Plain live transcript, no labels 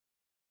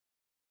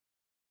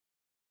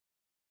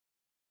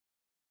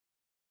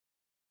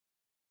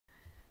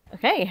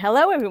Okay,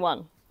 hello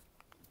everyone.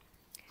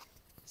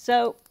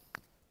 So,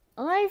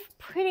 I've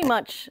pretty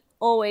much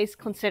always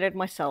considered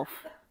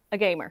myself a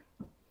gamer.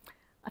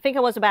 I think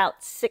I was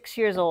about 6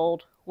 years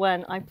old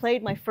when I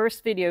played my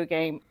first video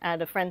game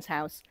at a friend's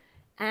house,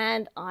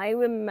 and I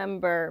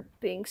remember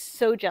being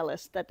so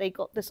jealous that they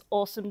got this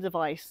awesome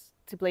device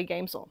to play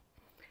games on.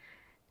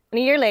 And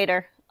a year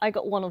later, I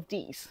got one of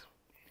these,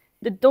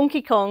 the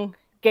Donkey Kong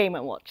Game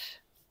 & Watch.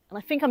 And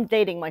I think I'm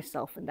dating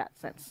myself in that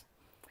sense.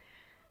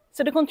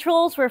 So the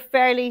controls were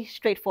fairly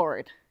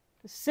straightforward.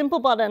 A simple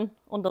button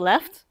on the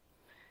left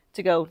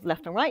to go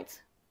left and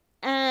right,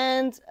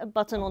 and a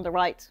button on the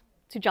right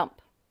to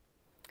jump.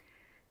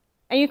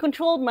 And you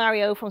controlled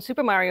Mario from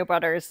Super Mario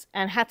Bros.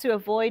 And had to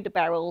avoid the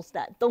barrels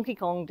that Donkey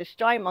Kong, this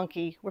giant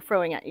monkey, were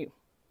throwing at you.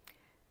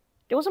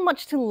 There wasn't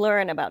much to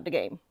learn about the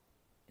game.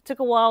 It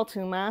took a while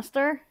to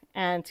master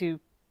and to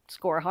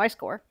score a high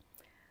score,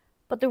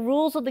 but the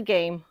rules of the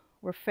game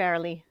were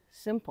fairly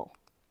simple.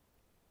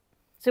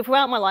 So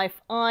throughout my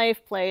life,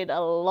 I've played a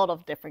lot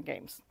of different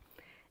games.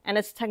 And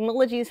as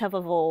technologies have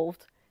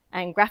evolved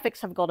and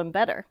graphics have gotten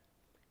better,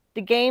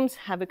 the games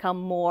have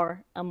become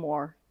more and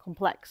more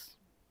complex.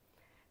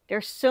 There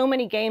are so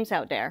many games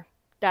out there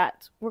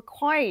that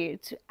require you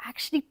to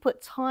actually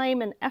put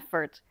time and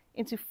effort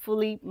into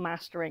fully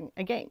mastering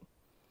a game.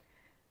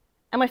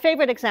 And my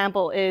favorite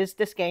example is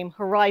this game,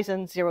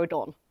 Horizon Zero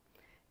Dawn.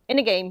 In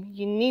the game,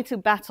 you need to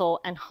battle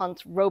and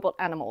hunt robot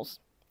animals.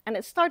 And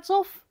it starts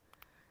off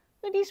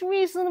with these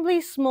reasonably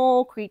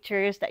small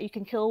creatures that you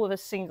can kill with a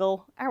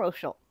single arrow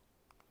shot.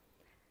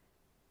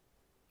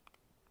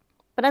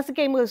 But as the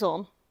game goes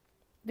on,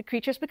 the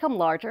creatures become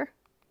larger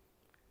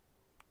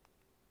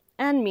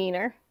and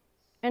meaner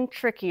and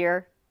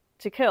trickier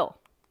to kill.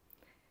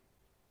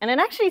 And it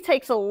actually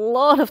takes a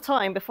lot of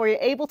time before you're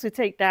able to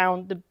take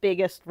down the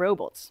biggest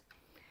robots.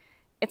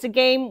 It's a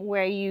game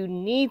where you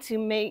need to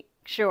make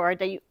sure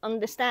that you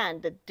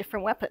understand the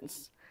different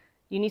weapons.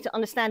 You need to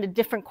understand the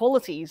different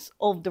qualities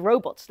of the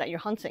robots that you're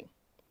hunting.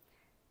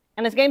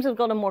 And as games have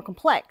gotten more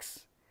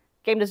complex,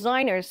 game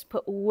designers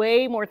put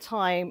way more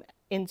time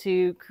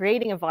into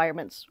creating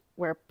environments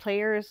where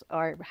players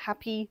are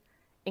happy,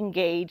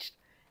 engaged,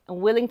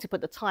 and willing to put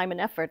the time and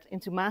effort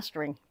into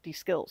mastering these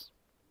skills.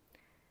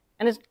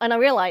 And I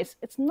realize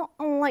it's not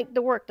unlike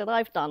the work that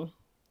I've done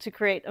to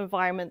create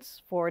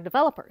environments for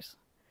developers,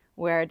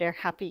 where they're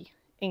happy,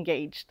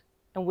 engaged,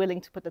 and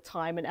willing to put the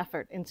time and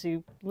effort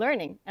into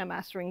learning and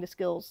mastering the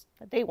skills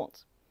that they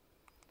want.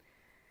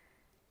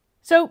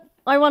 So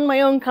I run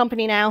my own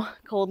company now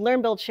called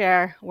Learn, Build,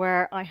 Share,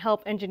 where I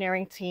help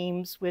engineering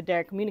teams with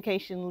their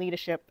communication,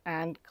 leadership,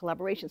 and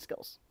collaboration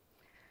skills.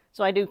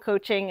 So I do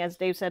coaching, as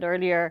Dave said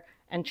earlier,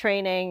 and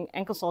training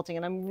and consulting,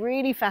 and I'm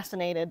really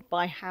fascinated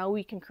by how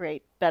we can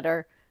create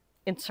better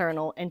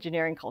internal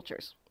engineering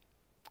cultures.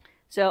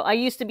 So I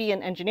used to be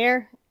an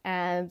engineer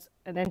and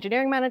an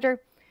engineering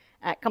manager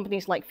at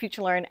companies like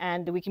FutureLearn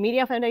and the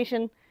Wikimedia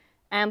Foundation.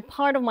 And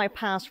part of my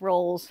past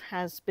roles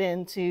has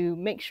been to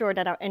make sure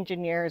that our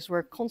engineers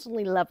were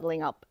constantly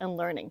leveling up and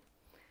learning,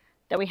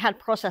 that we had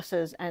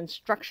processes and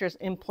structures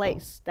in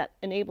place that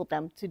enabled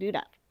them to do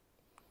that.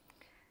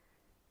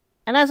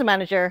 And as a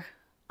manager,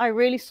 I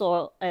really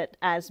saw it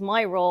as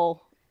my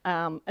role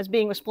as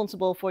being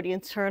responsible for the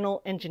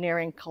internal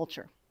engineering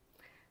culture.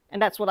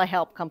 And that's what I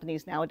help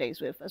companies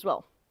nowadays with as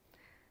well.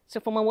 So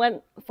from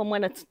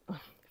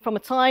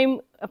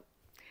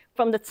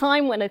the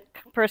time when a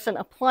person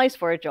applies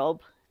for a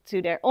job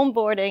to their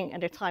onboarding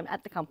and their time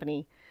at the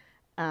company,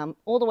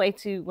 all the way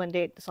to when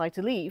they decide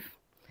to leave,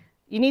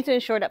 you need to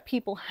ensure that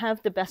people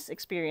have the best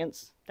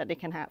experience that they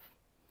can have.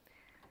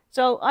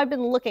 So I've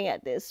been looking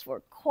at this for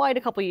quite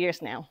a couple of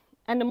years now.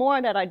 And the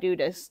more that I do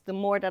this, the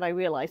more that I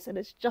realize that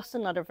it's just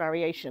another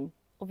variation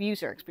of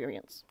user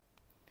experience.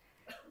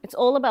 It's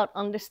all about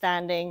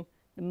understanding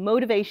the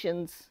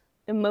motivations,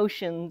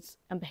 emotions,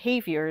 and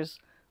behaviors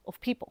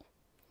of people,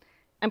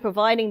 and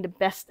providing the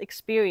best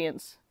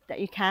experience that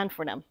you can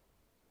for them.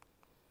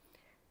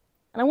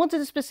 And I wanted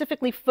to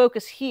specifically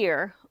focus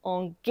here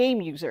on game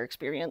user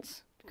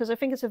experience, because I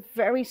think it's a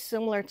very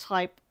similar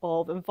type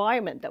of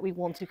environment that we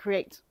want to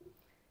create.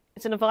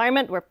 It's an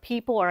environment where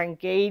people are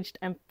engaged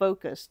and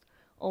focused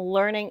on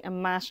learning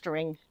and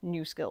mastering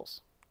new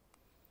skills.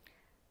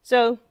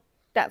 So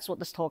that's what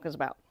this talk is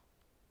about.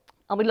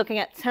 I'll be looking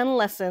at 10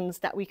 lessons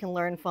that we can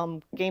learn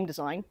from game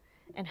design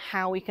and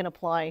how we can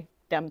apply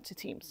them to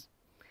teams.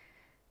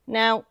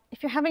 Now,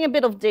 if you're having a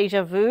bit of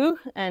deja vu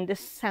and this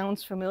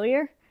sounds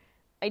familiar,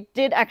 I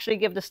did actually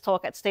give this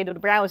talk at State of the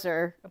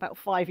Browser about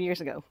 5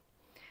 years ago.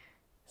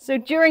 So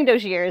during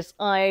those years,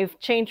 I've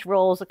changed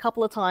roles a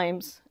couple of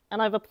times, and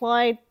I've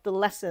applied the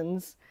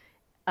lessons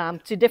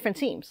to different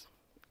teams.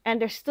 And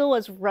they're still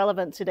as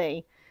relevant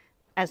today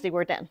as they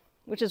were then,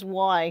 which is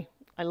why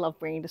I love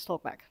bringing this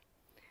talk back.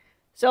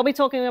 So I'll be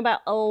talking about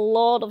a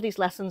lot of these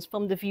lessons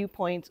from the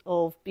viewpoint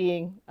of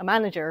being a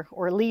manager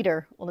or a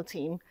leader on a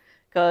team,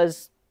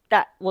 because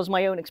that was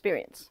my own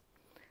experience.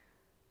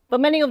 But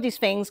many of these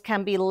things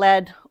can be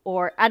led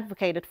or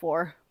advocated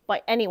for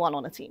by anyone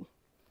on a team.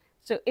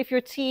 So if your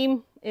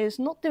team is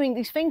not doing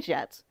these things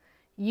yet,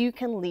 you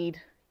can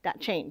lead that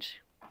change.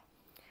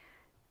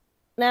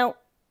 Now,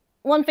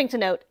 one thing to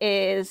note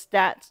is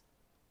that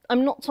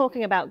I'm not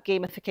talking about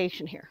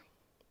gamification here.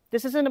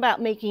 This isn't about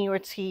making your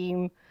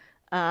team,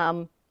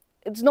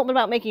 it's not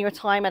about making your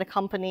time at a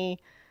company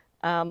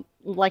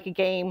like a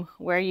game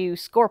where you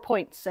score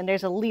points and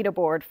there's a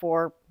leaderboard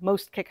for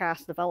most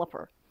kick-ass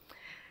developer.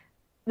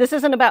 This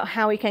isn't about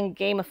how we can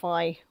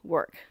gamify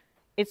work.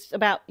 It's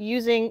about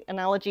using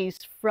analogies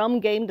from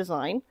game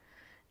design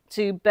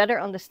to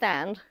better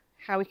understand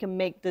how we can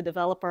make the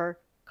developer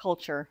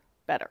culture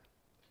better.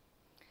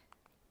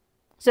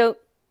 So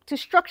to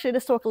structure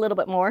this talk a little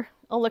bit more,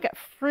 I'll look at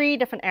 3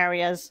 different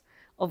areas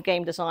of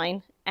game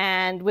design.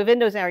 And within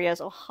those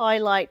areas, I'll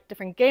highlight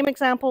different game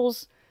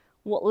examples,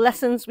 what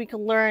lessons we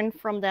can learn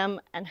from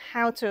them, and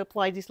how to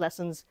apply these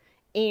lessons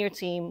in your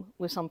team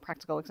with some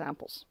practical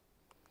examples.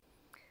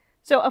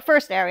 So our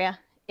first area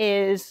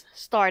is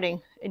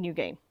starting a new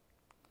game.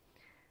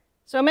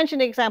 So I mentioned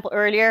the example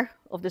earlier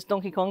of this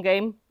Donkey Kong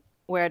game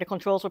where the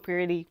controls were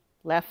purely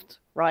left,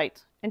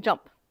 right, and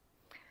jump.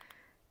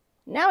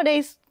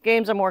 Nowadays,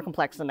 games are more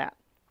complex than that.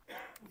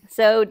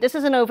 So this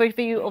is an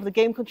overview of the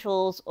game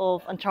controls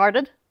of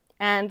Uncharted.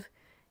 And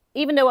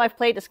even though I've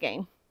played this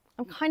game,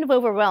 I'm kind of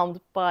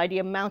overwhelmed by the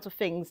amount of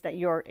things that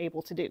you're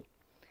able to do.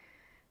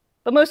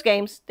 But most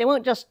games, they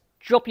won't just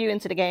drop you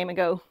into the game and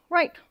go,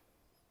 right,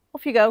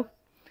 off you go,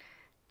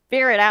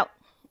 figure it out.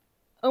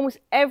 Almost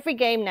every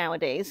game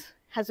nowadays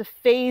has a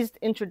phased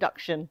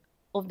introduction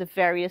of the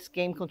various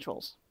game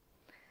controls.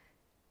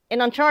 In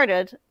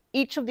Uncharted,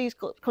 each of these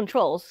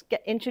controls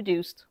get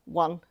introduced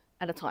one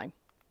at a time.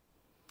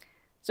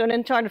 So in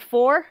Uncharted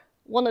 4,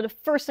 one of the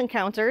first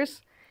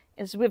encounters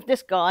is with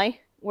this guy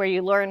where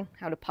you learn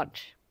how to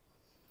punch.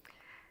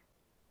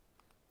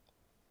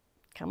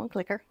 Come on,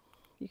 clicker.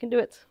 You can do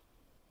it.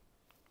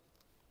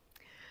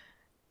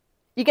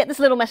 You get this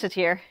little message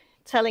here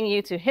telling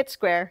you to hit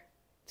square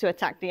to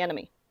attack the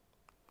enemy.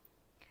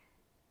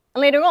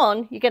 And later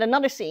on, you get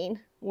another scene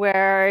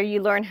where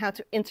you learn how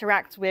to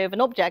interact with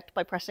an object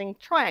by pressing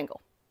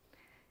triangle.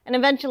 And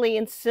eventually,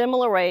 in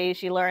similar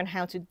ways, you learn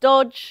how to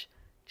dodge,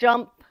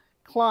 jump,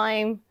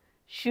 climb,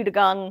 shoot a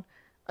gun,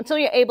 until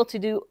you're able to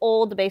do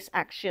all the base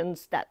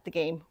actions that the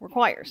game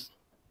requires.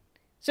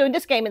 So in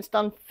this game, it's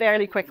done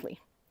fairly quickly.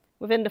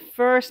 Within the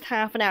first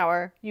half an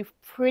hour, you've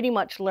pretty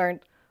much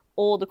learned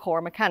all the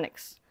core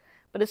mechanics,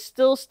 but it's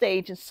still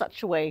staged in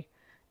such a way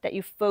that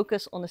you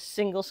focus on a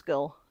single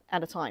skill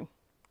at a time.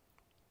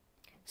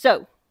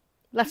 So,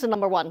 lesson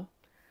number 1,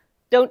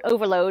 don't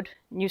overload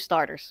new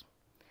starters.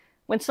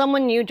 When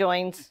someone new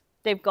joins,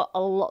 they've got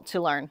a lot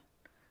to learn.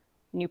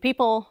 New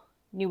people,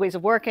 new ways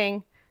of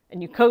working, a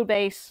new code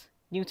base,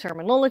 new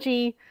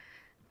terminology.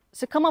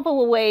 So come up with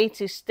a way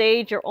to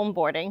stage your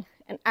onboarding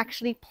and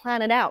actually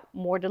plan it out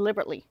more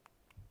deliberately.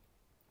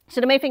 So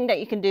the main thing that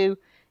you can do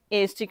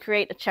is to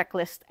create a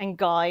checklist and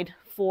guide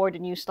for the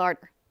new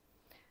starter.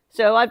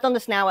 So I've done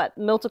this now at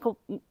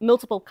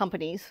multiple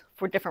companies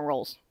for different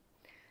roles.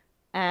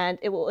 And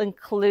it will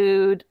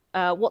include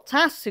what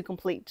tasks to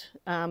complete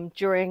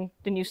during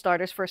the new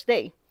starter's first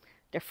day,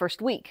 their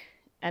first week,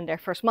 and their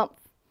first month.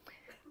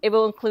 It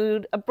will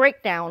include a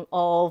breakdown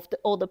of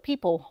all the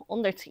people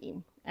on their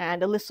team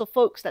and a list of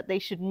folks that they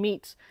should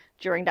meet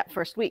during that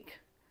first week.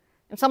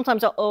 And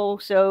sometimes I'll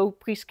also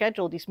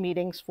pre-schedule these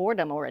meetings for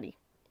them already.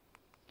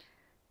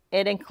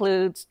 It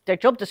includes their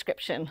job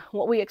description,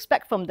 what we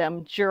expect from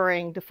them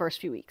during the first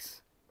few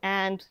weeks,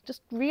 and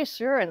just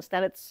reassurance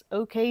that it's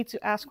okay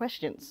to ask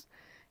questions,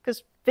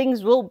 because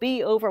things will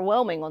be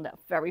overwhelming on that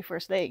very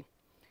first day.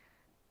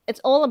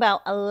 It's all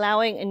about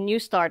allowing a new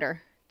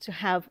starter to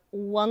have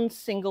one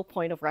single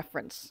point of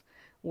reference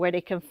where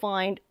they can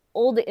find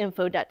all the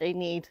info that they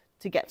need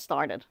to get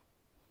started.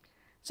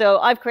 So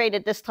I've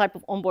created this type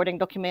of onboarding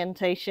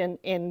documentation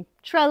in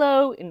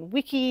Trello, in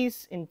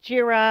Wikis, in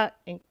Jira,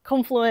 in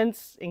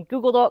Confluence, in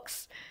Google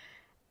Docs.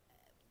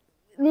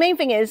 The main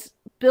thing is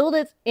build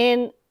it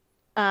in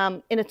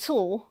a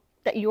tool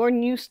that your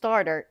new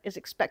starter is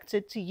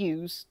expected to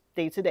use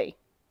day to day.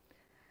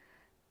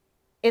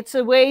 It's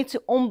a way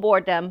to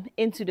onboard them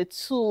into the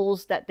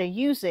tools that they're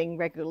using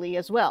regularly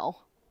as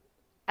well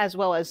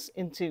as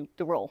into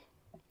the role.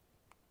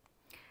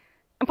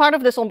 And part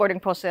of this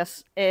onboarding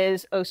process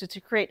is also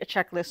to create a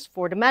checklist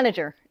for the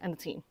manager and the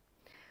team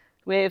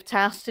with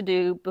tasks to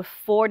do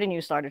before the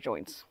new starter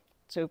joins,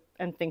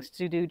 and things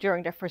to do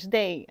during their first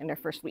day and their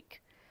first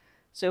week.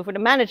 So for the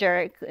manager,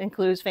 it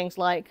includes things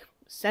like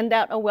send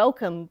out a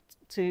welcome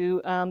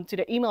to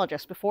their email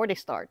address before they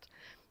start,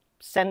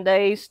 send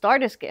a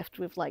starter's gift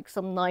with like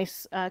some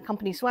nice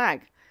company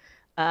swag,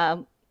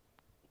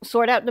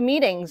 sort out the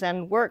meetings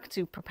and work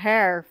to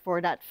prepare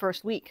for that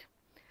first week.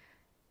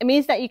 It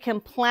means that you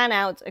can plan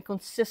out a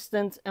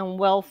consistent and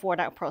well thought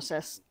out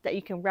process that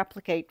you can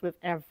replicate with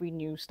every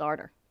new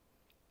starter.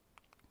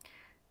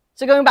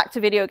 So going back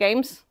to video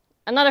games,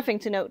 another thing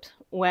to note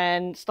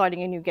when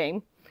starting a new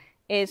game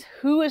is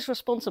who is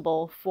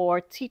responsible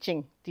for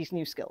teaching these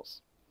new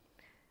skills.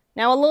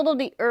 Now, a lot of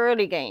the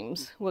early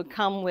games will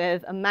come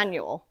with a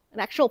manual,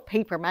 an actual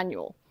paper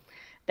manual,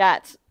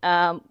 that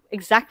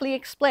exactly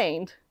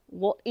explained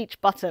what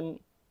each button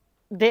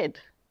did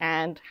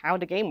and how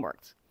the game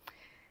worked.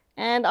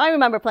 And I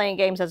remember playing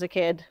games as a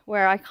kid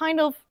where I kind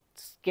of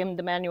skimmed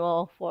the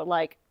manual for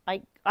like,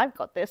 I've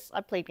got this,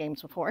 I've played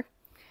games before.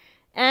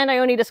 And I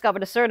only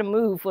discovered a certain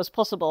move was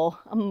possible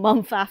a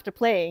month after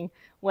playing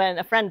when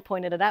a friend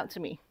pointed it out to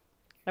me.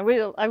 I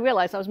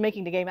realized I was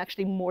making the game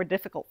actually more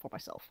difficult for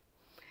myself.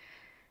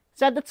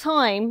 So at the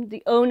time,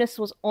 the onus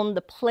was on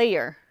the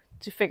player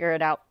to figure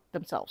it out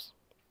themselves.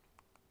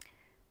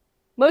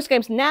 Most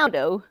games now,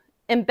 though,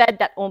 embed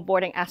that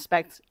onboarding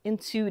aspect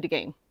into the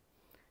game.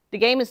 The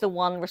game is the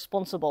one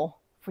responsible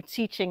for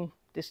teaching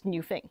this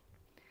new thing.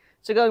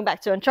 So going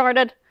back to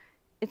Uncharted,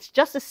 it's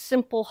just a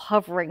simple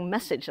hovering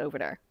message over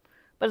there.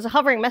 But it's a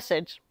hovering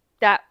message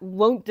that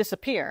won't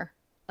disappear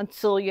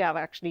until you have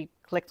actually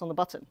clicked on the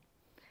button.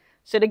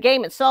 So the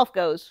game itself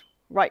goes,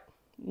 right,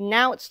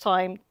 now it's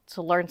time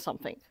to learn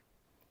something.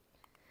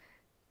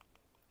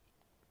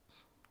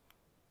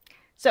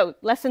 So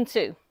lesson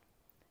 2,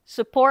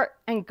 support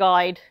and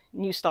guide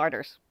new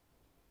starters.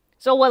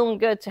 It's all well and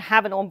good to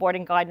have an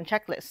onboarding guide and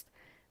checklist,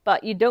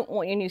 but you don't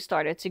want your new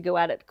starter to go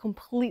at it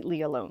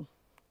completely alone.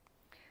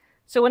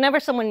 So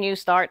whenever someone new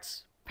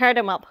starts, pair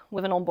them up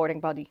with an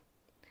onboarding buddy.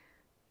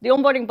 The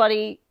onboarding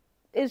buddy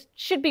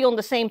should be on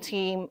the same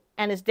team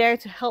and is there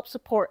to help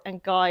support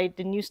and guide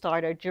the new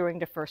starter during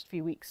the first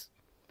few weeks.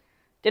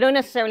 They don't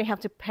necessarily have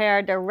to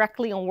pair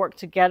directly and work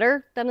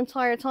together that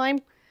entire time,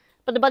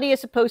 but the buddy is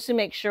supposed to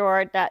make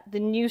sure that the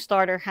new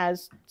starter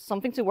has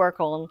something to work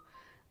on,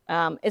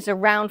 is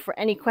around for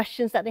any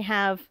questions that they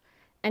have,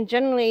 and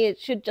generally it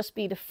should just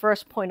be the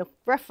first point of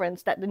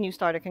reference that the new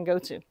starter can go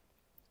to.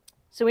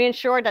 So we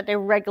ensure that they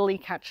regularly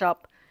catch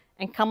up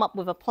and come up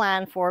with a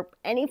plan for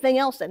anything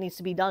else that needs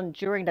to be done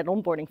during that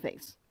onboarding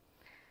phase.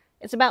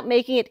 It's about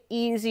making it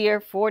easier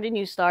for the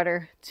new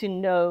starter to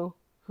know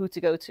who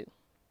to go to.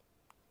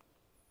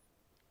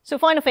 So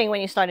final thing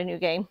when you start a new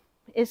game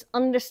is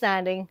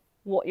understanding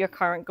what your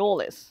current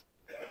goal is.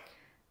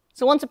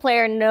 So once a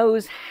player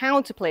knows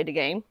how to play the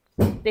game,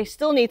 they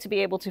still need to be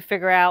able to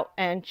figure out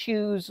and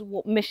choose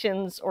what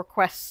missions or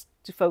quests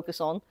to focus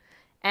on,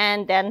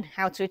 and then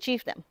how to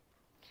achieve them.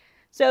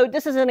 So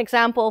this is an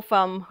example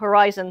from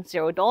Horizon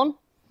Zero Dawn.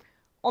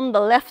 On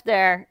the left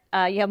there,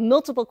 you have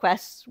multiple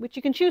quests which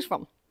you can choose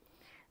from.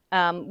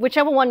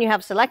 Whichever one you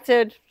have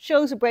selected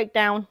shows a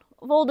breakdown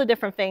of all the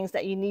different things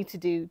that you need to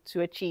do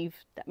to achieve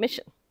that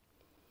mission.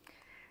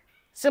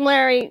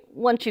 Similarly,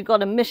 once you've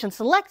got a mission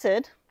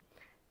selected,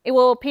 it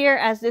will appear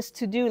as this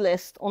to-do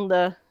list on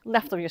the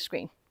left of your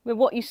screen with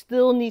what you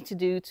still need to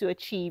do to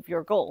achieve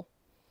your goal.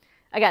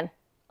 Again,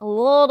 a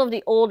lot of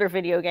the older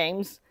video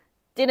games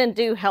didn't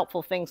do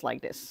helpful things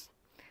like this.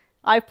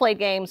 I've played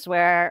games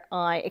where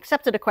I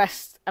accepted a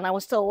quest and I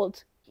was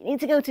told, you need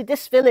to go to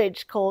this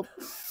village called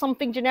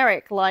something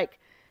generic like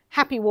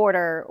Happy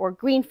Water or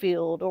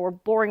Greenfield or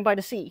Boring by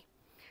the Sea.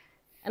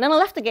 And then I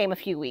left the game a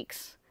few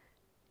weeks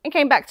and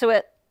came back to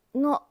it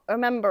not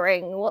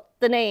remembering what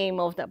the name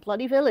of that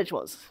bloody village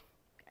was.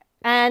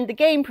 And the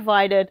game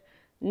provided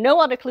no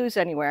other clues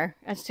anywhere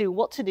as to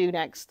what to do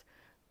next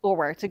or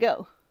where to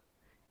go.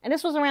 And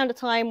this was around a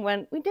time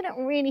when we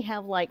didn't really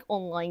have like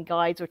online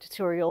guides or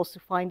tutorials to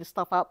find the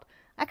stuff up.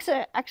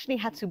 I actually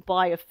had to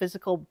buy a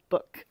physical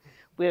book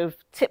with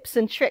tips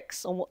and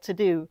tricks on what to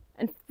do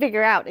and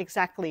figure out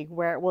exactly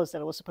where it was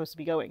that I was supposed to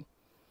be going.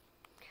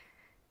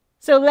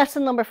 So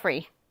lesson number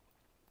 3,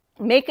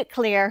 make it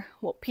clear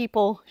what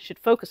people should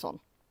focus on.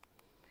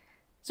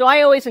 So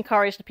I always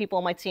encourage the people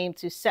on my team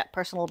to set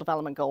personal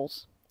development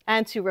goals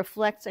and to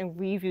reflect and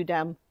review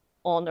them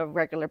on a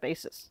regular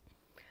basis.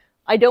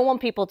 I don't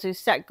want people to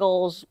set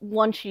goals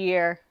once a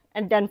year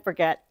and then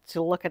forget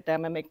to look at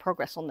them and make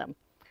progress on them.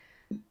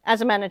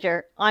 As a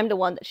manager, I'm the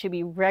one that should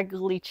be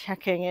regularly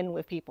checking in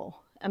with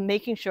people and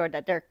making sure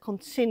that they're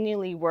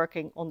continually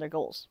working on their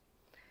goals.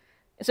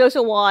 It's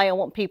also why I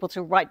want people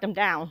to write them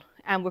down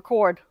and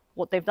record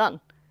what they've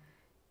done.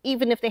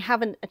 Even if they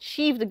haven't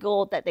achieved the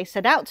goal that they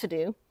set out to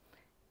do,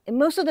 in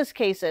most of those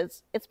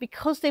cases, it's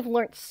because they've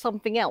learned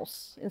something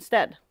else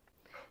instead.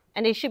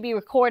 And they should be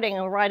recording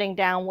and writing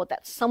down what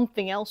that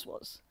something else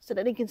was so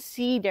that they can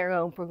see their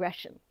own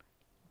progression.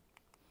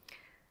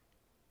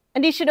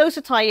 And these should also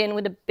tie in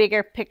with the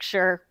bigger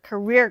picture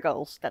career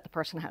goals that the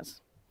person has.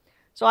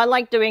 So I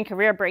like doing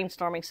career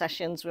brainstorming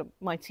sessions with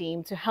my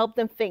team to help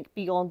them think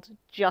beyond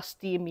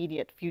just the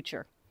immediate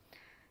future.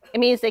 It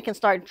means they can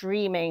start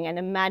dreaming and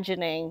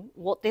imagining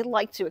what they'd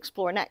like to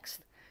explore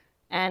next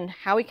and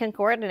how we can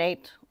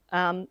coordinate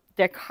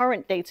their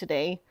current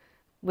day-to-day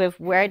with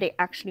where they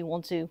actually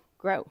want to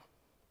grow.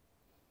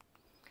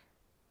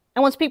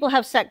 And once people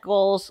have set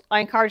goals, I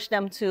encourage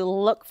them to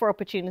look for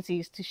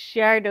opportunities to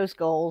share those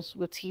goals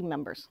with team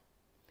members.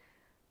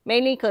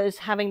 Mainly because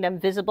having them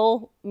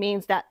visible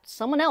means that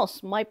someone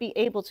else might be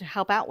able to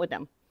help out with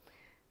them.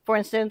 For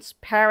instance,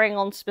 pairing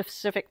on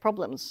specific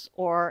problems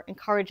or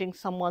encouraging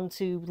someone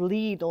to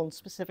lead on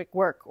specific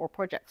work or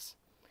projects.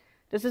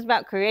 This is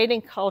about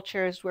creating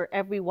cultures where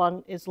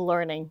everyone is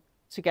learning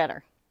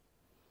together.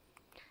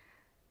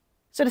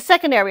 So the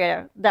second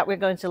area that we're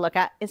going to look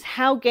at is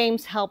how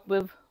games help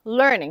with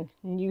learning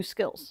new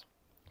skills.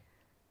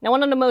 Now,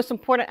 one of the most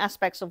important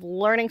aspects of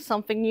learning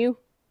something new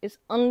is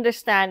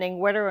understanding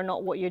whether or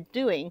not what you're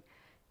doing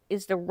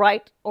is the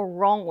right or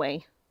wrong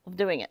way of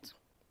doing it.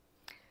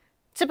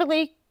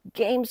 Typically,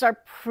 games are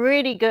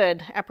pretty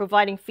good at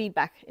providing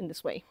feedback in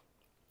this way.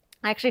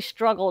 I actually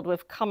struggled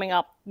with coming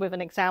up with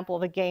an example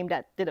of a game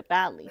that did it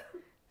badly.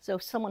 So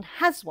if someone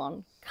has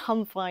one,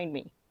 come find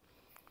me.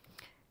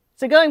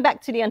 So going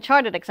back to the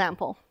Uncharted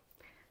example,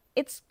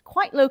 it's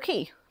quite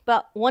low-key,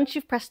 but once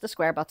you've pressed the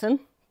square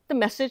button, the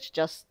message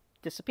just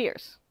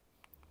disappears.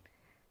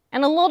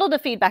 And a lot of the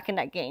feedback in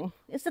that game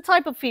is the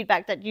type of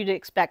feedback that you'd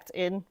expect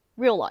in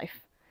real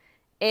life.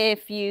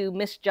 If you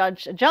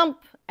misjudge a jump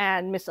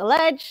and miss a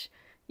ledge,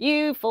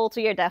 you fall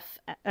to your death.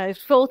 You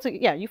fall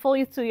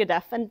to your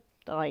death and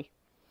die.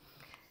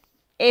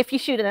 If you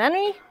shoot an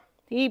enemy,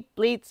 he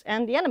bleeds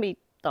and the enemy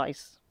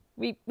dies.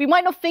 We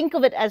might not think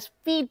of it as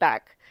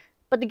feedback,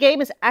 but the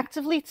game is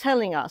actively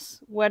telling us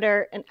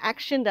whether an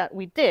action that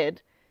we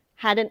did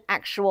had an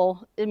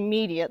actual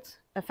immediate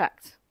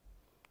effect.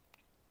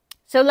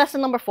 So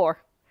lesson number 4,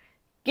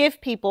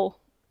 give people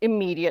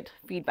immediate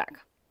feedback.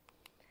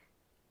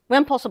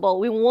 When possible,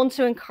 we want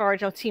to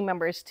encourage our team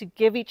members to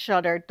give each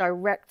other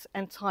direct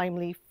and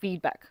timely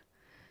feedback.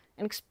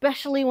 And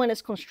especially when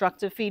it's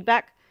constructive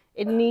feedback,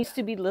 it needs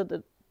to be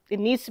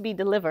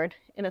delivered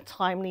in a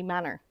timely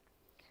manner.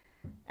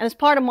 And it's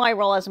part of my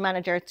role as a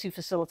manager to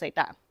facilitate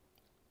that.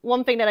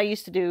 One thing that I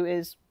used to do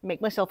is make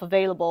myself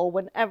available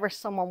whenever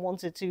someone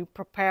wanted to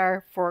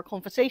prepare for a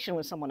conversation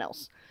with someone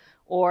else,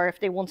 or if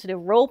they wanted to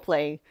role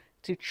play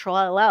to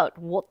trial out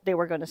what they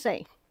were going to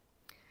say.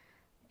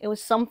 It was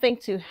something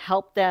to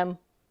help them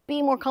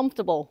be more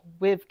comfortable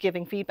with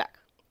giving feedback.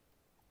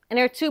 And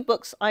there are 2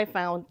 books I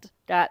found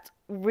that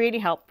really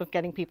help with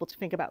getting people to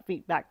think about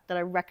feedback that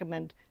I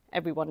recommend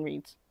everyone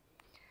reads.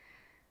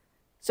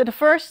 So the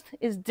first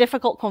is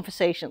Difficult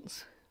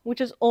Conversations, which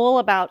is all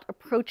about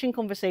approaching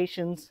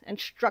conversations and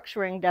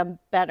structuring them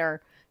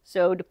better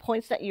so the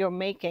points that you're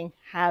making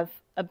have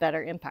a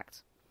better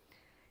impact.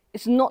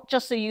 It's not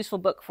just a useful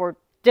book for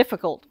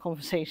difficult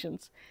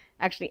conversations.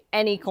 Actually,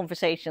 any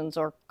conversations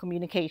or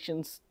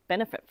communications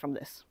benefit from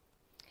this.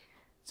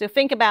 So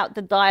think about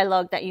the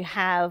dialogue that you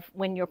have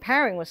when you're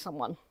pairing with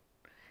someone,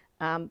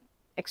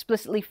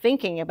 explicitly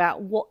thinking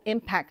about what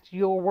impact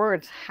your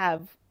words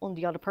have on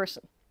the other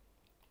person.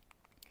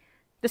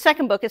 The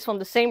second book is from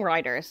the same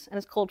writers, and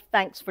it's called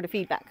Thanks for the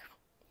Feedback.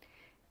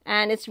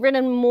 And it's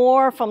written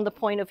more from the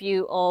point of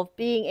view of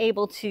being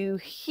able to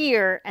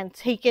hear and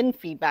take in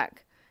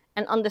feedback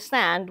and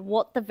understand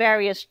what the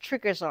various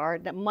triggers are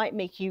that might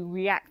make you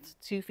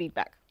react to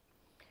feedback.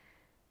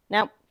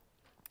 Now,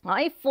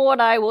 I thought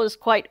I was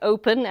quite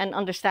open and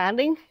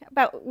understanding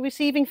about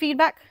receiving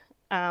feedback,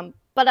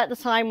 but at the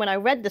time when I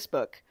read this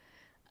book,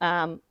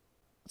 so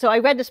I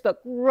read this book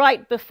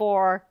right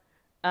before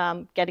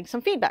getting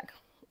some feedback.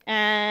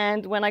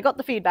 And when I got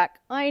the feedback,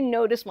 I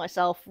noticed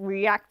myself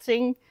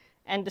reacting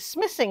and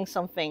dismissing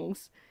some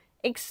things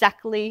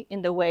exactly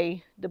in the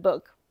way the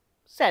book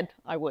said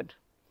I would.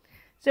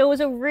 So it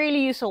was a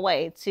really useful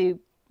way to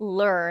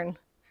learn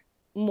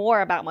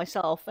more about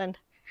myself and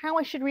how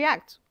I should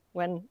react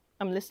when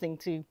I'm listening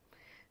to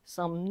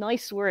some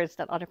nice words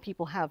that other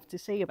people have to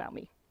say about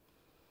me.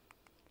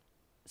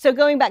 So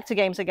going back to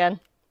games again,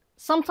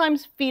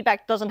 sometimes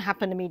feedback doesn't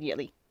happen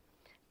immediately,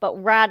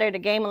 but rather the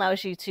game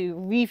allows you to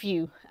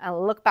review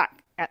and look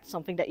back at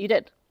something that you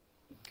did.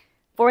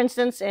 For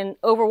instance, in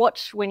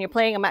Overwatch, when you're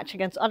playing a match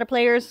against other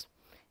players,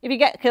 if you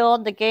get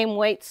killed, the game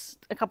waits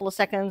a couple of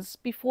seconds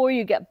before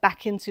you get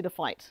back into the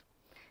fight.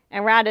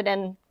 And rather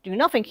than do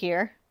nothing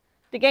here,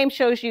 the game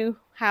shows you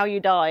how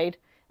you died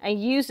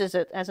and uses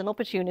it as an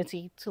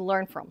opportunity to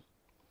learn from.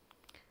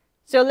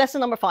 So lesson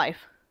number 5,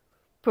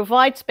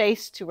 provide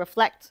space to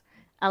reflect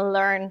and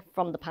learn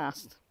from the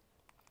past.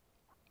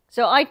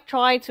 So I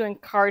try to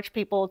encourage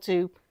people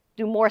to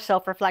do more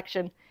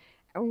self-reflection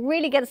and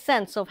really get a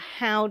sense of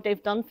how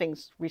they've done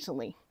things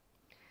recently.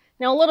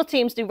 Now, a lot of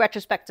teams do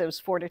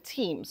retrospectives for their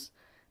teams,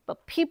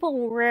 but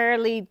people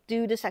rarely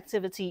do this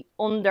activity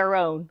on their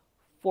own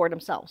for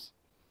themselves.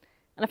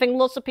 And I think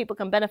lots of people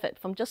can benefit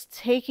from just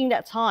taking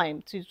that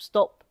time to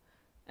stop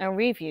and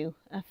review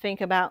and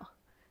think about,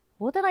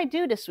 what did I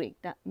do this week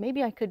that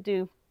maybe I could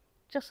do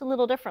just a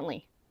little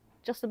differently,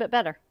 just a bit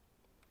better?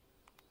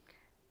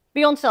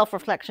 Beyond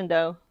self-reflection,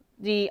 though,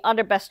 the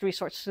other best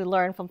resource to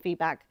learn from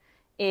feedback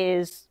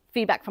is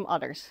feedback from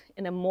others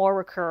in a more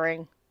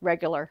recurring,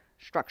 regular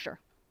structure.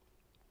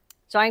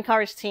 So I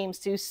encourage teams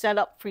to set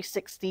up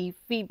 360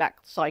 feedback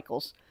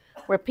cycles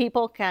where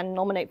people can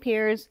nominate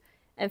peers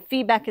and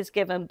feedback is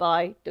given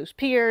by those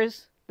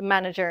peers, the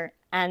manager,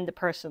 and the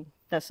person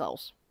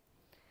themselves.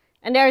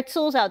 And there are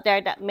tools out there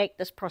that make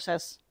this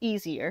process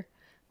easier,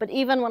 but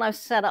even when I've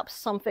set up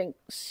something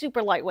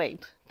super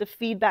lightweight, the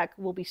feedback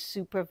will be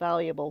super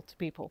valuable to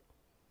people.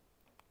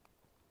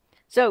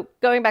 So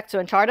going back to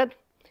Uncharted,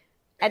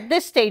 at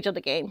this stage of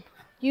the game,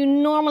 you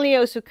normally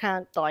also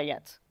can't die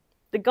yet.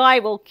 The guy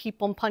will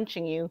keep on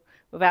punching you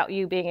without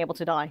you being able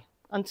to die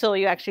until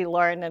you actually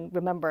learn and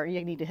remember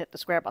you need to hit the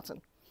square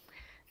button.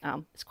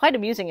 It's quite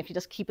amusing if you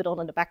just keep it on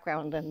in the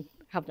background and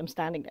have them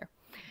standing there.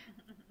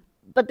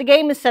 But the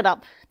game is set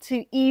up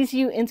to ease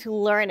you into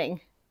learning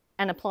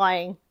and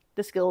applying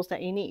the skills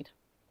that you need.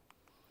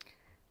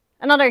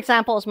 Another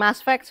example is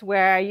Mass Effect,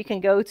 where you can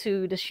go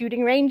to the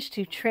shooting range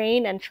to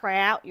train and try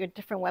out your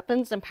different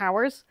weapons and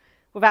powers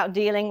without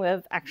dealing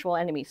with actual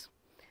enemies.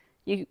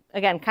 You,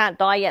 again, can't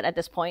die yet at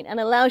this point, and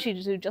allows you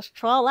to just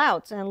trial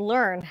out and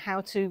learn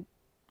how to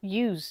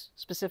use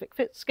specific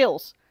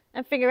skills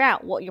and figure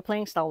out what your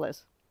playing style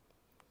is.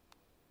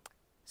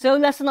 So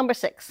lesson number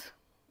 6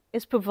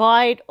 is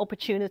provide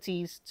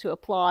opportunities to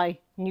apply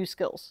new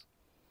skills.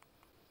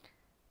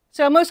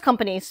 So in most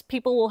companies,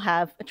 people will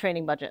have a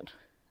training budget,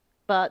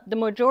 but the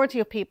majority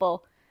of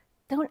people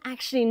don't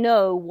actually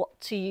know what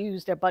to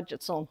use their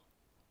budgets on.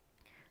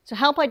 So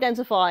help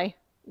identify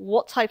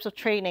what types of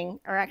training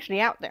are actually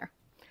out there.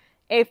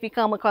 If you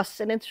come across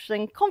an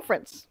interesting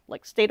conference,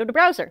 like State of the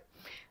Browser,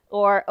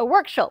 or a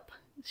workshop,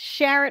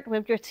 share it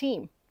with your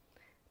team.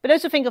 But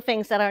also think of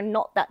things that are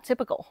not that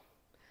typical.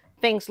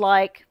 Things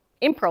like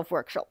improv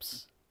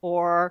workshops,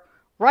 or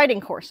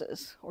writing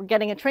courses, or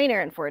getting a trainer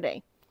in for a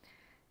day.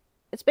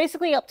 It's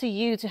basically up to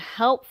you to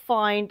help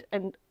find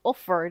and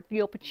offer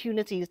the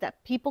opportunities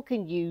that people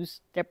can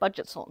use their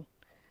budgets on.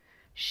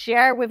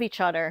 Share with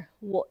each other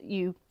what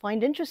you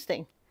find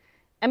interesting.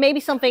 And maybe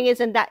something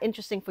isn't that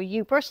interesting for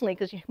you personally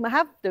because you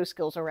have those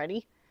skills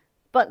already,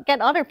 but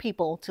get other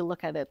people to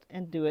look at it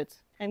and do it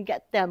and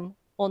get them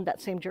on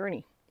that same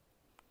journey.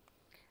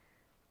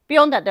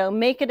 Beyond that though,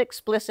 make it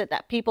explicit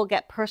that people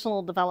get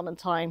personal development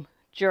time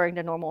during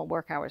their normal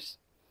work hours.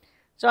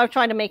 So I've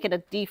tried to make it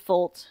a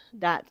default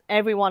that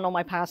everyone on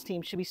my past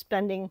team should be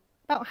spending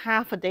about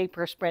half a day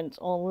per sprint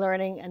on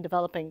learning and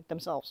developing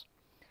themselves.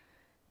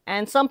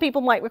 And some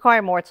people might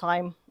require more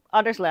time,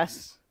 others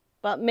less,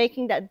 but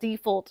making that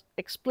default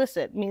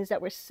explicit means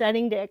that we're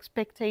setting the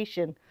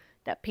expectation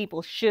that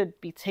people should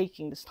be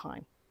taking this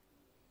time.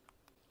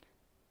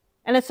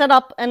 And it's set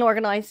up and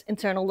organize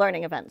internal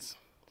learning events.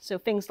 So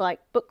things like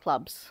book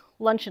clubs,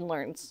 lunch and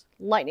learns,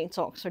 lightning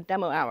talks, or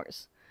demo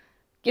hours.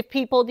 Give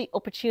people the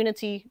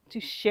opportunity to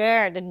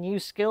share the new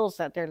skills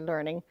that they're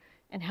learning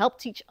and help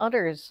teach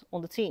others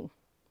on the team.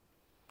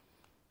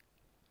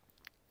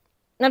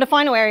 Now, the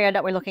final area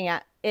that we're looking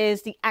at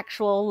is the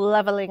actual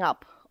leveling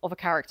up of a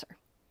character.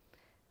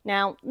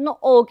 Now, not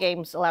all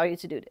games allow you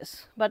to do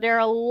this, but there are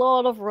a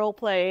lot of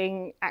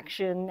role-playing,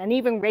 action, and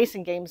even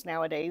racing games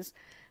nowadays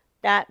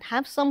that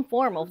have some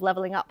form of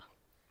leveling up.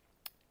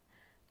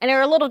 And there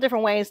are a lot of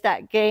different ways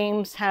that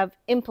games have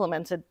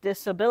implemented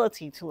this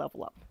ability to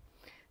level up.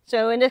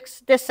 So in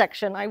this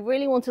section, I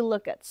really want to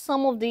look at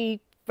some of the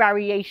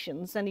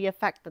variations and the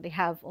effect that they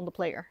have on the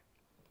player.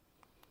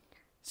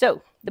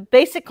 So the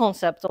basic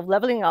concept of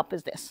leveling up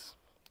is this.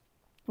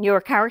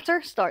 Your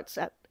character starts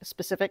at a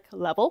specific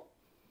level.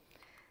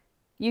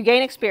 You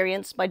gain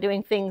experience by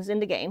doing things in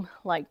the game,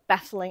 like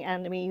battling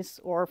enemies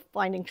or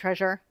finding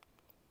treasure.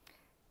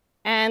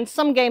 And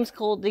some games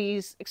call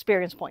these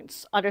experience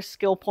points, other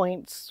skill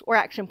points or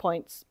action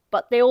points,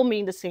 but they all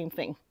mean the same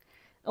thing,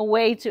 a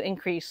way to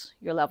increase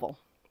your level.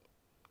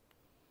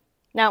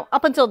 Now,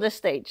 up until this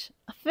stage,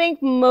 I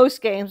think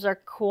most games are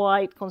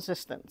quite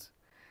consistent.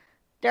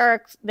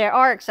 There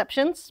are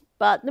exceptions,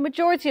 but the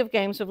majority of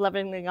games with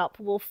leveling up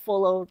will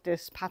follow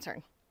this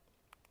pattern.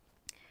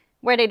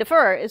 Where they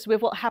differ is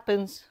with what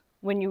happens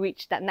when you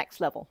reach that next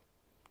level.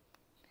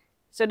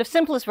 So the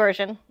simplest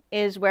version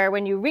is where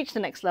when you reach the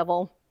next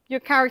level, your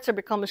character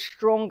becomes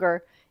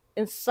stronger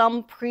in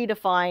some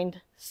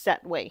predefined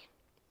set way.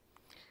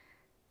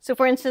 So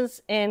for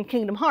instance, in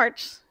Kingdom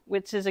Hearts,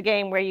 which is a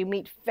game where you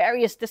meet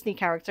various Disney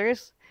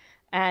characters,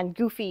 and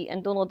Goofy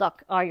and Donald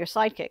Duck are your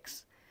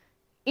sidekicks,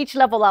 each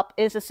level up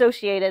is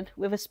associated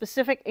with a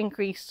specific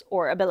increase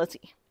or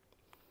ability.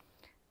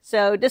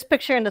 So this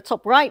picture in the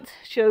top right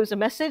shows a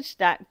message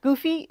that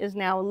Goofy is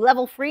now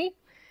level 3,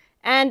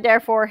 and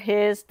therefore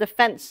his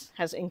defense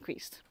has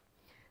increased.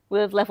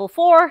 With level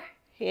 4,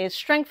 his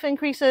strength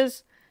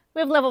increases.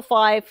 With level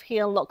 5, he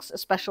unlocks a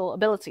special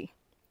ability.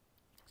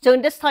 So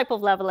in this type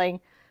of leveling,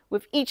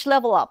 with each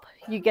level up,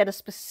 you get a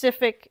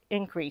specific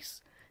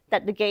increase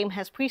that the game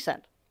has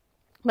preset.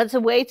 But it's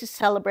a way to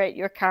celebrate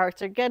your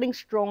character getting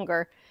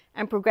stronger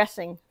and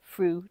progressing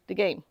through the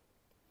game.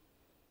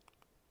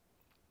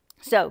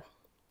 So,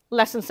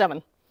 lesson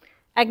 7,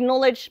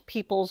 acknowledge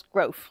people's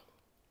growth.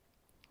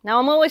 Now,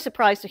 I'm always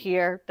surprised to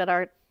hear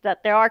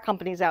that there are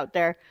companies out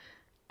there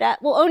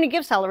that will only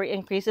give salary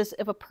increases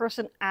if a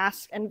person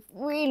asks and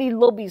really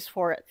lobbies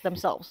for it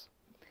themselves.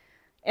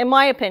 In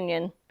my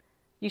opinion,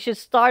 you should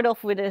start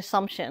off with the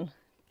assumption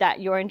that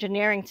your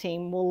engineering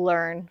team will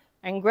learn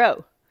and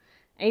grow.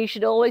 And you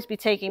should always be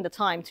taking the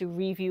time to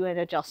review and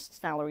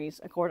adjust salaries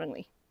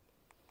accordingly.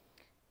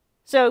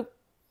 So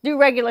do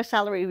regular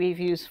salary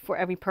reviews for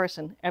every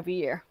person every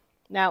year.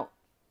 Now,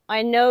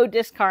 I know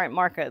this current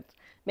market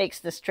makes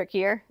this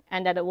trickier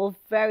and that it will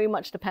very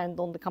much depend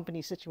on the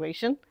company's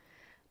situation,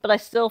 but I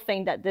still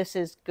think that this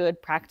is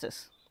good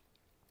practice.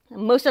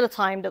 And most of the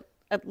time,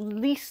 at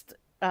least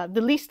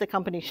the least the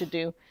company should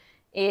do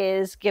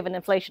is give an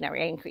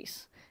inflationary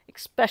increase,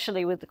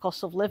 especially with the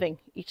cost of living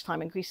each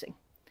time increasing.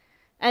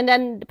 And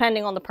then,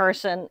 depending on the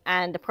person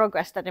and the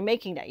progress that they're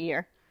making that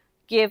year,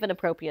 give an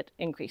appropriate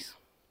increase.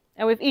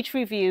 And with each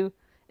review,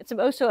 it's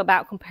also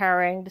about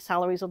comparing the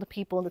salaries of the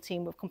people in the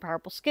team with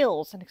comparable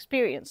skills and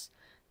experience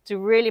to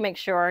really make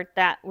sure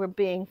that we're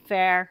being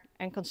fair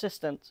and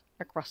consistent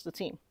across the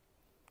team.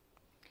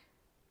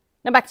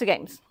 Now back to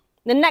games.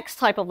 The next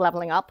type of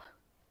leveling up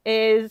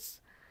is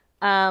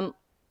to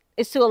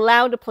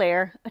allow the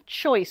player a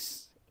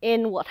choice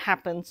in what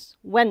happens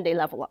when they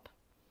level up.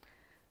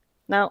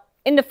 Now,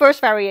 in the first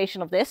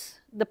variation of this,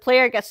 the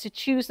player gets to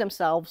choose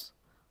themselves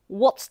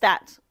what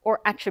stat or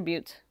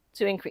attribute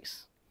to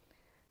increase.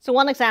 So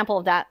one example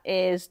of that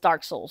is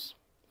Dark Souls.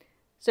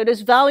 So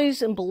those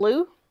values in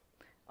blue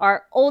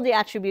are all the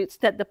attributes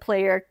that the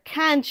player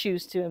can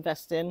choose to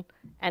invest in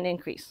and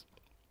increase.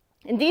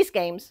 In these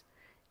games,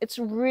 it's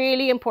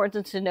really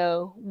important to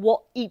know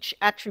what each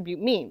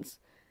attribute means,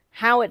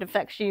 how it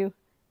affects you,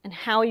 and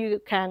how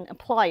you can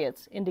apply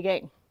it in the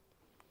game.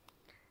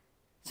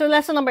 So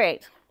lesson number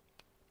 8.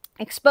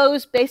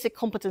 Expose basic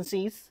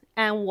competencies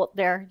and what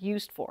they're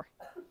used for.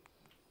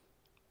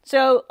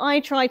 So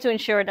I try to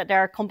ensure that there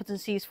are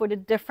competencies for the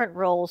different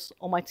roles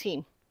on my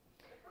team.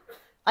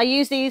 I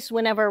use these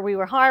whenever we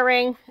were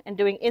hiring and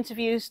doing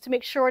interviews to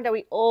make sure that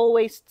we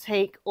always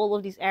take all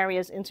of these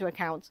areas into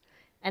account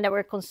and that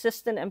we're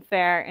consistent and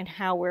fair in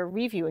how we're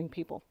reviewing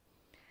people.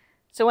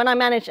 So when I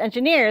managed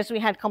engineers, we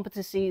had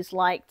competencies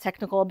like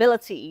technical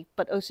ability,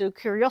 but also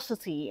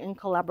curiosity and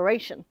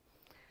collaboration.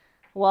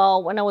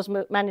 While when I was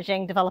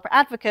managing developer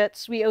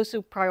advocates, we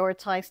also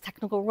prioritized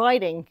technical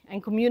writing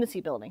and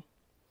community building.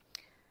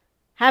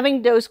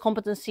 Having those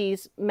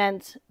competencies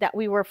meant that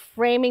we were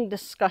framing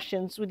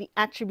discussions with the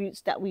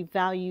attributes that we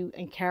value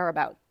and care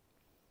about,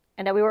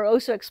 and that we were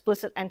also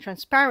explicit and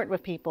transparent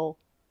with people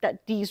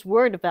that these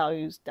were the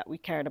values that we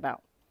cared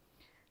about.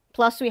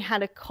 Plus, we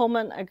had a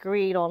common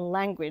agreed on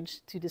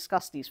language to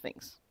discuss these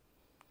things.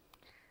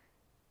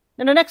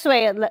 Now, the next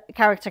way a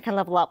character can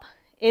level up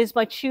is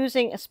by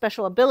choosing a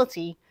special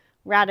ability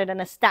rather than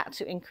a stat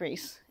to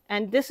increase.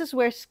 And this is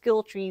where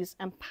skill trees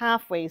and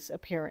pathways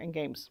appear in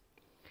games.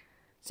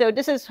 So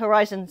this is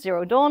Horizon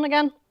Zero Dawn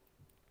again.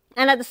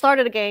 And at the start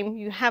of the game,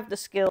 you have the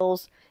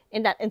skills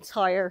in that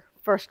entire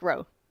first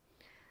row.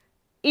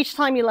 Each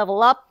time you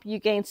level up, you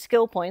gain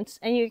skill points,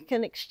 and you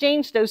can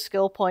exchange those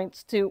skill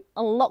points to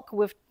unlock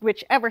with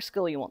whichever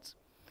skill you want.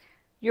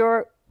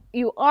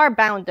 You are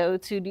bound, though,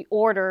 to the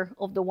order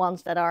of the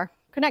ones that are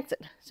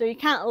connected. So you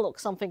can't unlock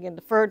something in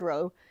the third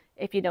row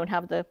if you don't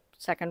have the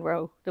second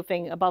row, the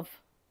thing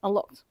above,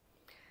 unlocked.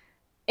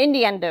 In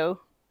the end, though,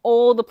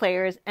 all the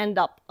players end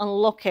up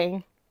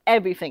unlocking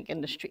everything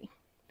in this tree.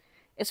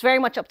 It's very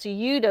much up to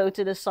you, though,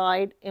 to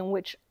decide in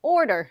which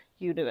order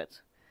you do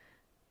it.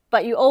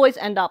 But you always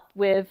end up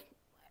with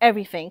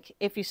everything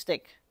if you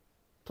stick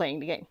playing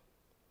the game.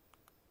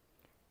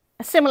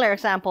 A similar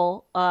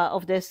example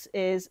of this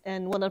is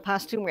in one of the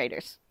past Tomb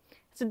Raiders.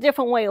 It's a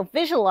different way of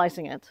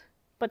visualizing it,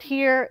 but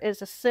here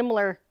is a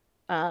similar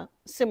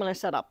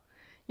setup.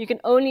 You can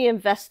only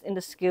invest in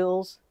the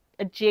skills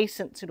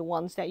adjacent to the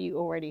ones that you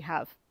already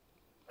have.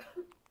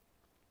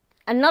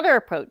 Another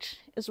approach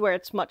is where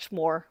it's much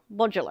more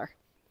modular.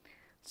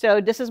 So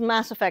this is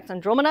Mass Effect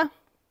Andromeda,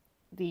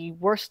 the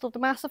worst of the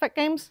Mass Effect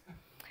games.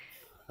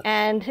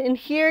 And in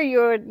here,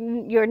 you're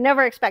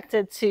never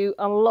expected to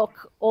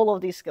unlock all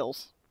of these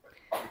skills.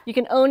 You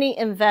can only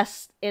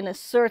invest in a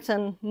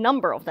certain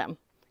number of them.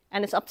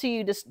 And it's up to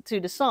you to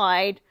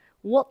decide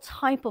what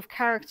type of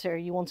character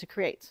you want to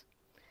create.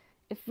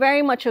 It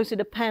very much also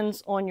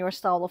depends on your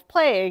style of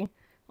playing,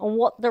 on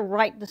what the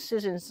right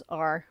decisions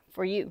are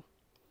for you.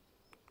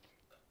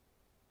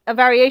 A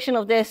variation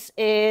of this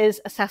is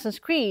Assassin's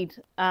Creed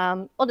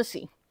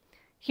Odyssey.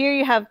 Here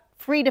you have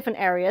 3 different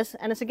areas,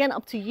 and it's again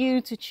up to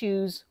you to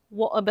choose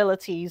what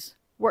abilities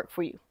work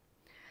for you.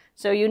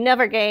 So you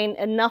never gain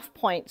enough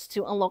points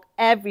to unlock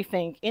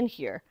everything in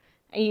here,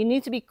 and you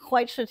need to be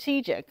quite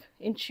strategic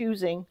in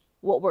choosing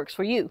what works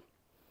for you.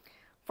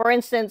 For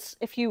instance,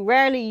 if you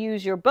rarely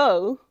use your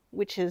bow,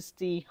 which is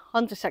the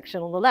hunter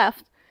section on the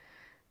left,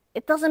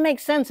 it doesn't make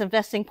sense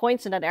investing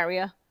points in that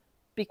area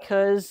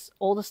because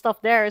all the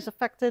stuff there is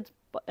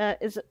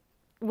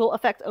will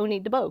affect only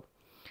the bow.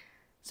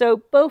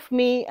 So both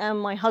me and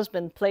my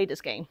husband played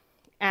this game,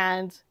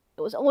 and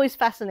it was always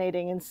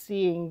fascinating in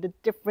seeing the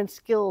different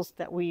skills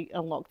that we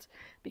unlocked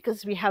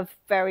because we have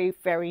very,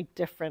 very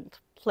different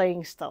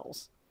playing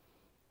styles.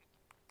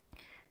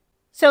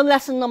 So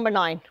lesson number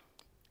 9,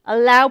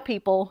 allow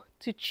people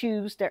to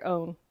choose their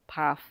own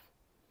path.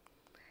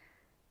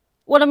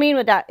 What I mean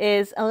with that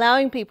is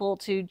allowing people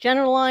to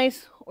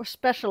generalize or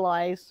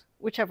specialize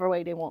whichever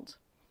way they want.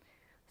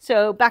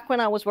 So back when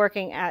I was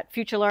working at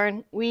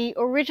FutureLearn, we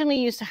originally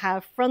used to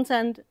have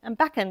front-end and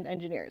back-end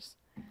engineers.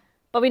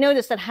 But we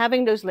noticed that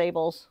having those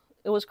labels,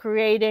 it was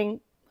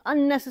creating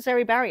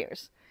unnecessary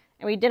barriers.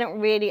 And we didn't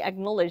really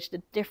acknowledge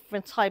the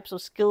different types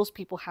of skills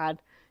people had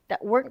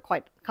that weren't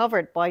quite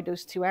covered by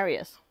those 2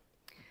 areas.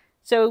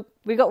 So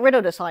we got rid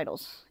of the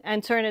titles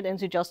and turned it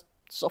into just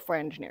software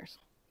engineers.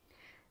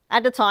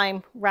 At the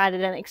time, rather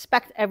than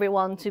expect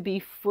everyone to be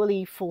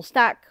fully full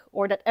stack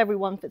or that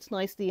everyone fits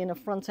nicely in a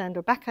front end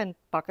or back end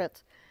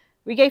bucket,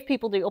 we gave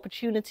people the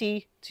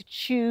opportunity to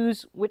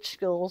choose which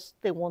skills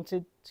they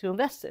wanted to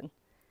invest in.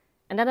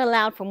 And that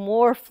allowed for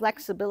more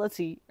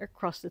flexibility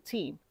across the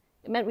team.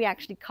 It meant we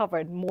actually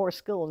covered more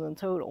skills in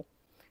total,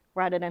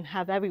 rather than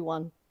have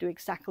everyone do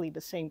exactly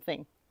the same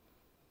thing.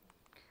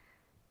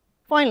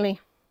 Finally,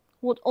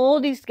 what all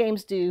these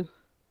games do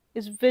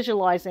is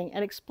visualizing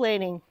and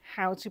explaining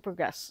how to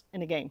progress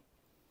in a game.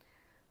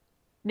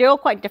 They're all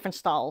quite different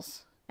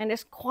styles, and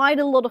there's quite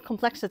a lot of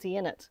complexity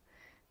in it.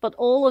 But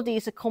all of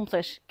these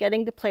accomplish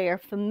getting the player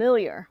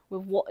familiar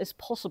with what is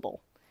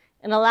possible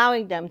and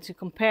allowing them to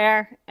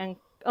compare and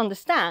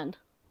understand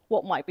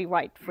what might be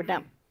right for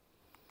them.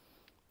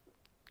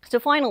 So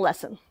final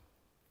lesson,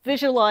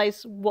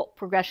 visualize what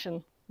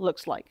progression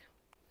looks like.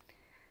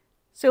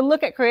 So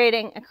look at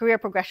creating a career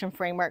progression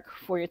framework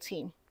for your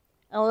team,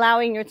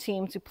 allowing your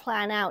team to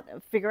plan out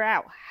and figure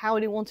out how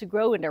they want to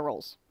grow in their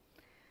roles.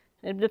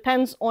 It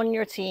depends on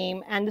your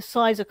team and the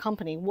size of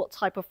company, what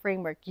type of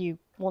framework you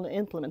want to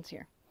implement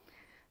here.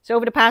 So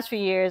over the past few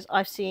years,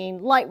 I've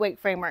seen lightweight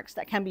frameworks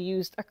that can be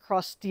used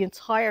across the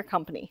entire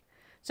company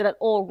so that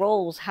all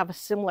roles have a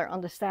similar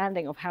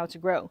understanding of how to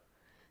grow.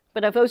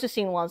 But I've also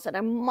seen ones that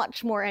are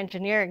much more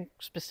engineering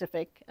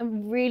specific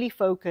and really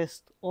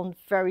focused on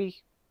very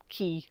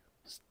key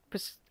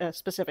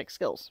specific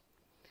skills.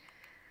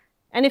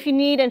 And if you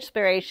need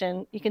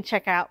inspiration, you can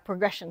check out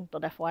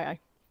progression.fyi.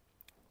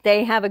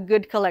 They have a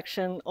good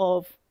collection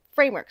of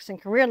frameworks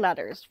and career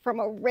ladders from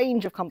a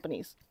range of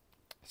companies.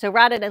 So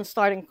rather than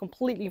starting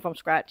completely from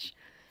scratch,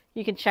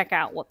 you can check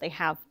out what they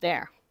have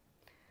there.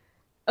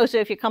 Also,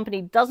 if your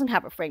company doesn't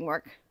have a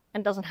framework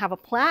and doesn't have a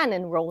plan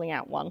in rolling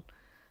out one,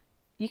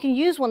 you can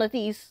use one of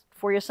these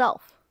for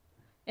yourself.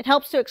 It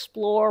helps to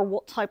explore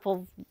what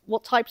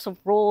types of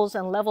roles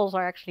and levels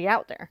are actually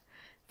out there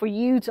for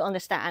you to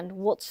understand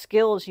what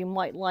skills you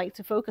might like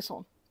to focus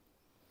on.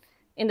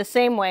 In the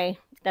same way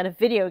that a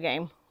video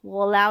game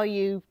will allow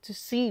you to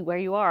see where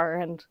you are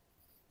and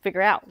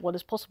figure out what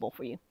is possible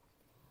for you.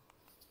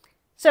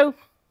 So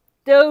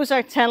those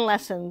are 10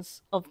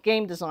 lessons of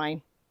game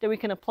design that we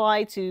can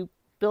apply to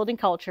building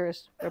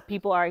cultures where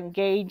people are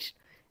engaged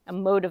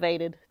and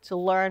motivated to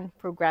learn,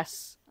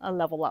 progress, and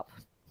level up.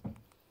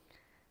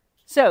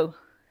 So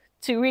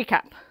to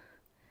recap,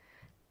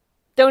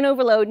 don't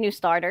overload new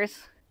starters,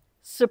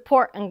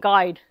 support and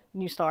guide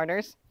new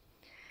starters,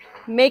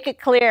 make it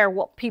clear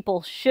what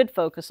people should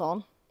focus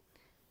on,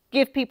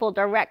 give people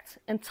direct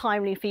and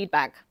timely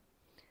feedback,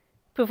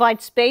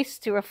 provide space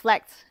to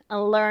reflect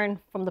and learn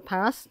from the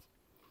past,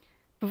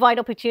 provide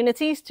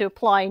opportunities to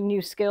apply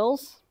new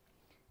skills,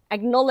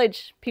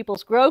 acknowledge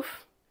people's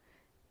growth,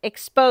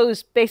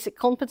 expose basic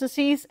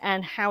competencies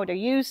and how they're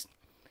used,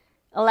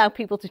 allow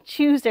people to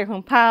choose their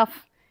own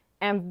path,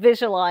 and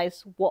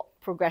visualize what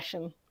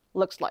progression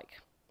looks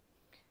like.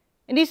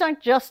 And these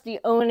aren't just the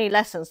only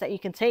lessons that you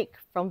can take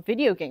from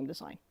video game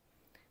design.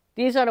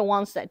 These are the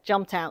ones that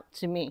jumped out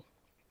to me.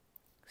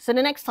 So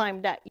the next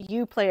time that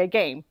you play a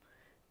game,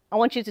 I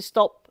want you to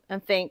stop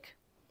and think,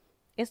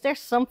 is there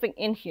something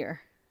in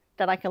here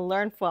that I can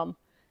learn from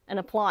and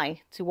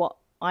apply to what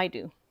I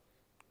do?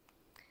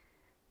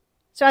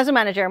 So as a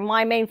manager,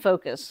 my main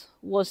focus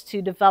was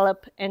to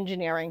develop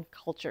engineering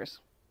cultures.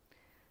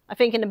 I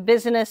think in the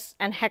busyness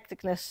and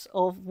hecticness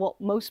of what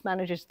most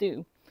managers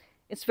do,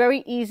 it's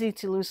very easy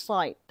to lose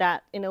sight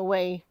that, in a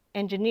way,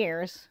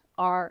 engineers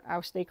are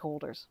our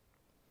stakeholders.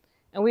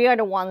 And we are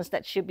the ones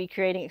that should be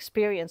creating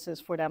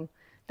experiences for them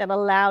that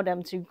allow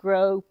them to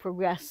grow,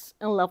 progress,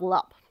 and level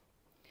up.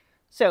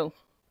 So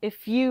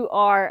if you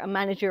are a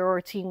manager or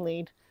a team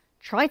lead,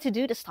 try to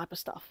do this type of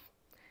stuff.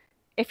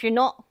 If you're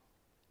not,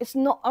 it's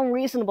not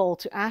unreasonable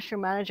to ask your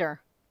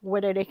manager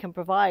whether they can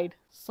provide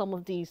some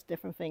of these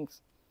different things.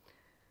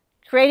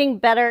 Creating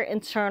better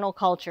internal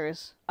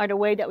cultures are the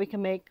way that we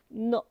can make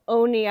not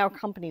only our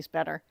companies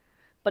better,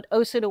 but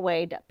also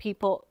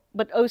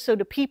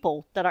the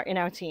people that are in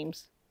our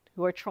teams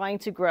who are trying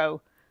to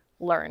grow,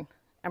 learn,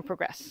 and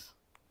progress.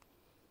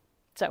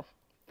 So,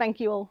 thank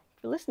you all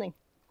for listening.